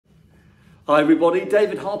Hi everybody,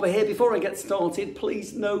 David Harper here. Before I get started,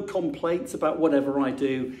 please no complaints about whatever I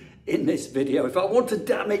do in this video. If I want to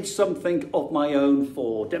damage something of my own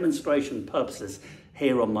for demonstration purposes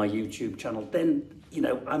here on my YouTube channel, then,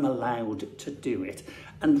 I'm allowed to do it.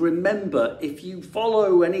 And remember, if you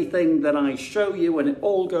follow anything that I show you and it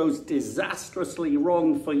all goes disastrously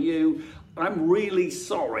wrong for you, I'm really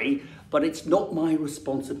sorry, but it's not my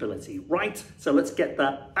responsibility, right? So let's get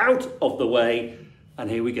that out of the way, and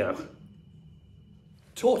here we go.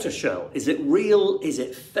 Tortoiseshell, is it real? Is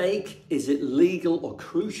it fake? Is it legal? Or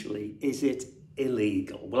crucially, is it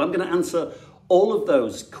illegal? Well, I'm going to answer all of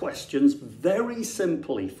those questions very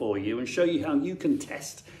simply for you and show you how you can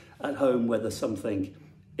test at home whether something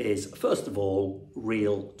is, first of all,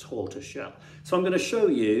 real tortoiseshell. So I'm going to show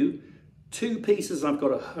you two pieces I've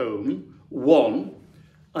got at home. One,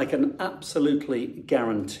 I can absolutely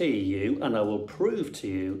guarantee you, and I will prove to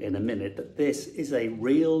you in a minute, that this is a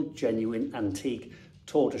real, genuine, antique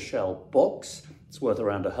tortoiseshell box. It's worth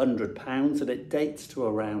around £100 and it dates to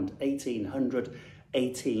around 1800,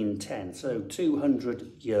 1810, so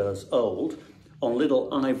 200 years old, on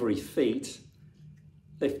little ivory feet,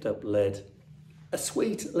 lift up lid. A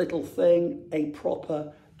sweet little thing, a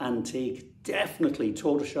proper antique, definitely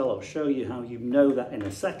tortoiseshell. I'll show you how you know that in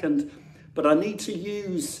a second, but I need to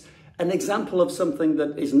use an example of something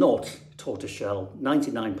that is not tortoiseshell.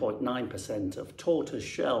 99.9% of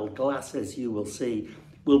tortoiseshell glasses you will see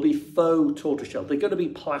will be faux tortoiseshell. They're going to be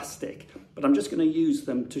plastic, but I'm just going to use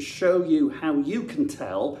them to show you how you can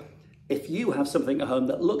tell if you have something at home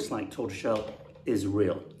that looks like tortoiseshell is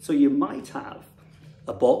real. So you might have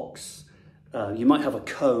a box, you might have a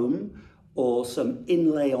comb or some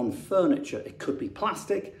inlay on furniture. It could be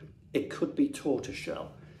plastic, it could be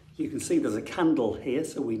tortoiseshell. You can see there's a candle here,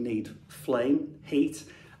 so we need flame, heat,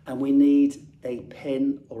 and we need a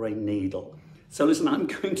pin or a needle. So listen, I'm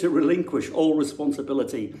going to relinquish all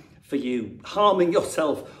responsibility for you harming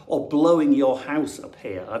yourself or blowing your house up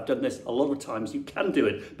here. I've done this a lot of times. You can do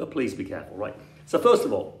it, but please be careful, right? So first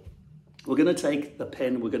of all, we're going to take the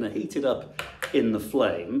pin, we're going to heat it up in the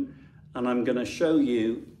flame, and I'm going to show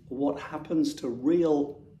you what happens to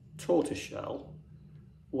real tortoiseshell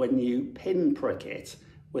when you pin prick it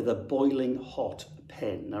with a boiling hot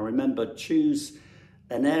pin. Now remember, choose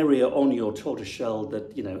an area on your tortoiseshell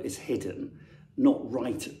that, is hidden, not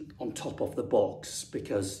right on top of the box,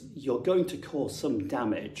 because you're going to cause some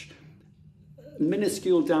damage.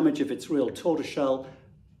 Minuscule damage if it's real tortoiseshell,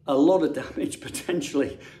 a lot of damage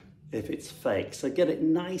potentially if it's fake. So get it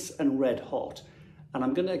nice and red hot. And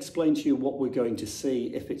I'm going to explain to you what we're going to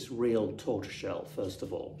see if it's real tortoiseshell, first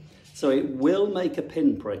of all. So it will make a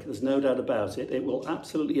pinprick, there's no doubt about it. It will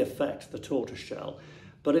absolutely affect the tortoiseshell,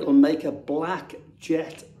 but it will make a black,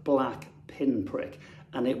 jet black pinprick,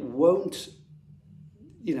 and it won't,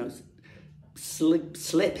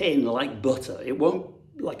 slip in like butter. It won't,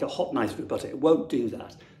 like a hot knife through butter, it won't do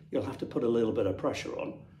that. You'll have to put a little bit of pressure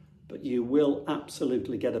on, but you will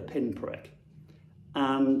absolutely get a pinprick.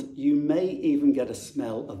 And you may even get a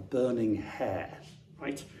smell of burning hair,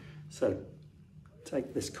 right? So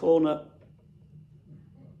take this corner,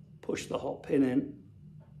 push the hot pin in.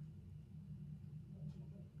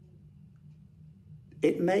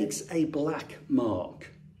 It makes a black mark,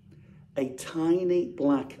 a tiny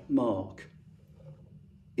black mark.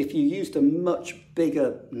 If you used a much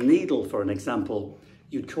bigger needle, for an example,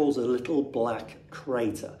 you'd cause a little black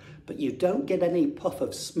crater, but you don't get any puff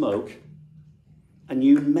of smoke, and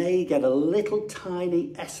you may get a little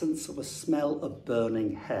tiny essence of a smell of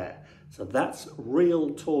burning hair. So that's real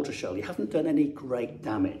tortoiseshell. You haven't done any great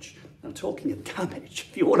damage. Now, talking of damage,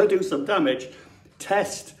 if you want to do some damage,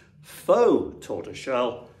 test faux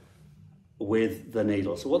tortoiseshell with the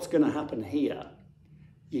needle. So what's going to happen here?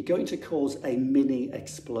 You're going to cause a mini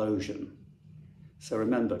explosion. So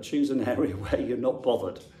remember, choose an area where you're not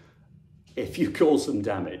bothered if you cause some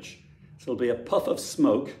damage. So there'll be a puff of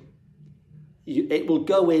smoke. It will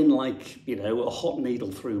go in like, a hot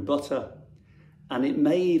needle through butter, and it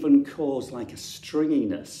may even cause like a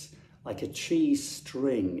stringiness, like a cheese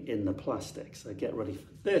string in the plastic. So get ready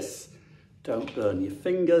for this. Don't burn your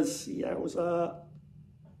fingers. Yowza.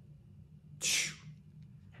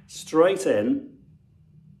 Straight in,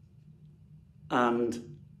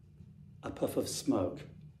 and a puff of smoke.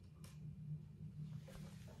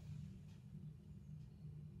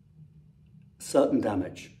 Certain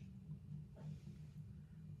damage.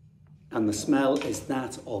 And the smell is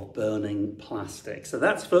that of burning plastic. So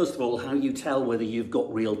that's, first of all, how you tell whether you've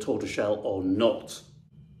got real tortoiseshell or not.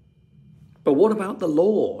 But what about the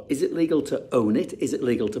law? Is it legal to own it? Is it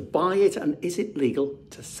legal to buy it? And is it legal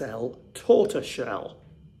to sell tortoiseshell?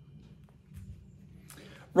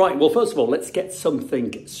 Right, well, first of all, let's get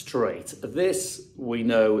something straight. This, we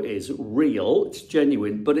know, is real, it's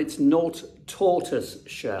genuine, but it's not tortoise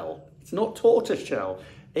shell. It's not tortoise shell,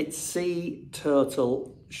 it's sea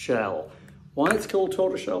turtle shell. Why it's called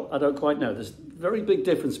tortoiseshell, I don't quite know. There's a very big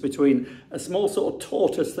difference between a small sort of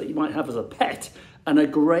tortoise that you might have as a pet and a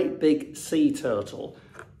great big sea turtle.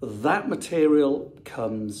 That material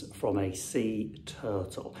comes from a sea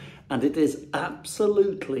turtle, and it is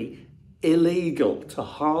absolutely illegal to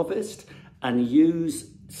harvest and use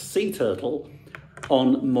sea turtle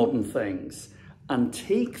on modern things.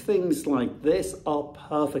 Antique things like this are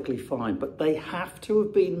perfectly fine, but they have to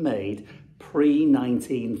have been made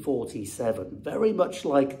pre-1947, very much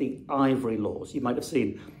like the ivory laws. You might have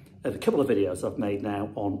seen a couple of videos I've made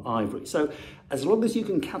now on ivory. So as long as you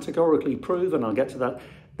can categorically prove, and I'll get to that,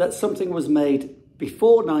 that something was made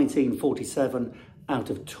before 1947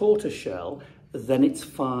 out of tortoiseshell, then it's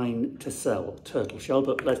fine to sell turtle shell,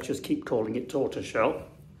 but let's just keep calling it tortoiseshell.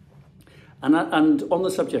 And on the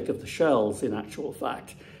subject of the shells, in actual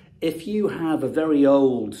fact, if you have a very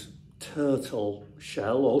old turtle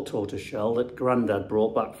shell or tortoise shell that Grandad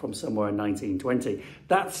brought back from somewhere in 1920,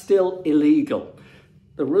 that's still illegal.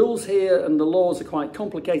 The rules here and the laws are quite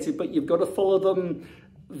complicated, but you've got to follow them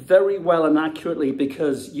very well and accurately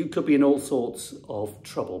because you could be in all sorts of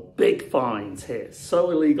trouble. Big fines here,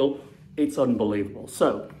 so illegal. It's unbelievable.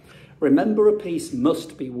 So remember, a piece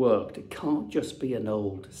must be worked. It can't just be an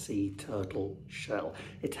old sea turtle shell.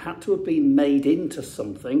 It had to have been made into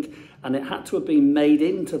something, and it had to have been made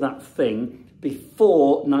into that thing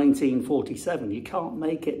before 1947. You can't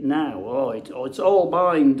make it now. It's all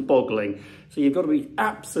mind-boggling. So you've got to be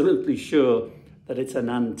absolutely sure that it's an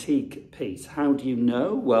antique piece. How do you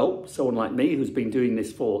know? Well, someone like me who's been doing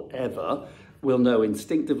this forever will know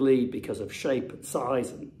instinctively because of shape and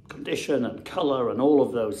size and condition and colour and all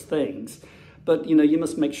of those things. But, you know, you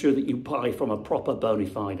must make sure that you buy from a proper bona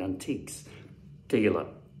fide antiques dealer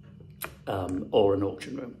or an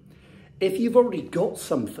auction room. If you've already got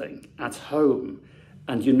something at home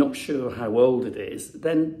and you're not sure how old it is,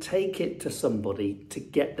 then take it to somebody to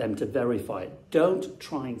get them to verify it. Don't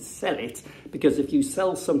try and sell it, because if you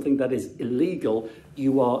sell something that is illegal,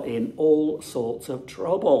 you are in all sorts of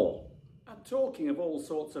trouble. Talking of all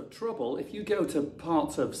sorts of trouble, if you go to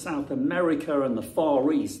parts of South America and the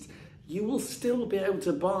Far East, you will still be able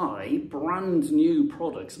to buy brand new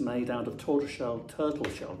products made out of tortoiseshell, turtle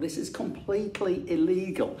shell. This is completely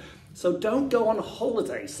illegal. So don't go on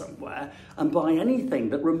holiday somewhere and buy anything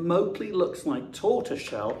that remotely looks like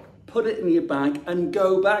tortoiseshell, put it in your bag and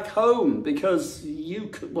go back home, because you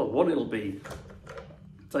could, well, one, it'll be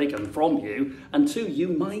taken from you, and two, you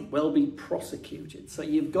might well be prosecuted. So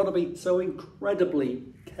you've got to be so incredibly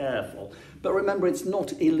careful. But remember, it's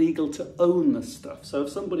not illegal to own the stuff. So if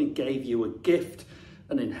somebody gave you a gift,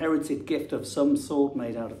 an inherited gift of some sort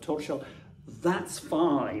made out of tortoiseshell, that's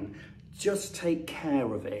fine. Just take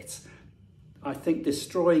care of it. I think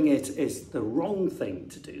destroying it is the wrong thing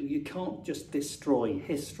to do. You can't just destroy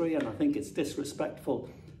history, and I think it's disrespectful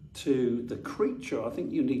to the creature. I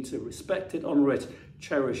think you need to respect it, honour it,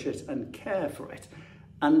 cherish it and care for it.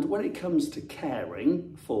 And when it comes to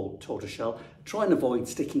caring for tortoiseshell, try and avoid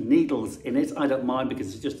sticking needles in it. I don't mind,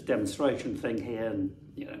 because it's just a demonstration thing here, and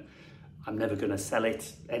you know, I'm never going to sell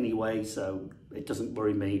it anyway, so it doesn't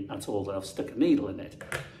worry me at all that I've stuck a needle in it.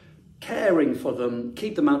 Caring for them,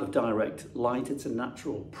 keep them out of direct light. It's a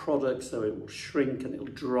natural product, so it will shrink and it will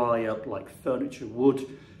dry up like furniture wood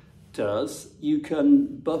does. You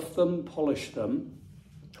can buff them, polish them,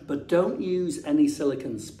 but don't use any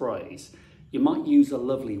silicone sprays. You might use a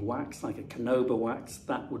lovely wax, like a Canova wax,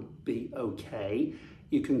 that would be okay.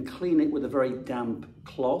 You can clean it with a very damp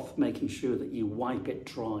cloth, making sure that you wipe it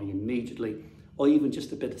dry immediately, or even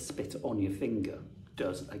just a bit of spit on your finger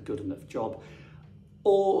does a good enough job.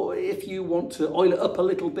 Or if you want to oil it up a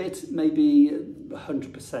little bit, maybe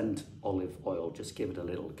 100% olive oil, just give it a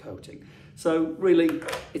little coating. So really,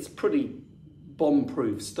 it's pretty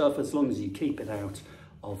bomb-proof stuff as long as you keep it out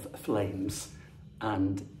of flames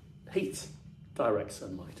and heat, direct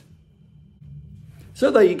sunlight. So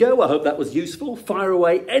there you go. I hope that was useful. Fire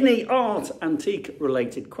away any art, antique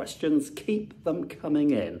related questions. Keep them coming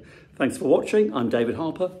in. Thanks for watching. I'm David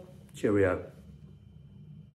Harper. Cheerio.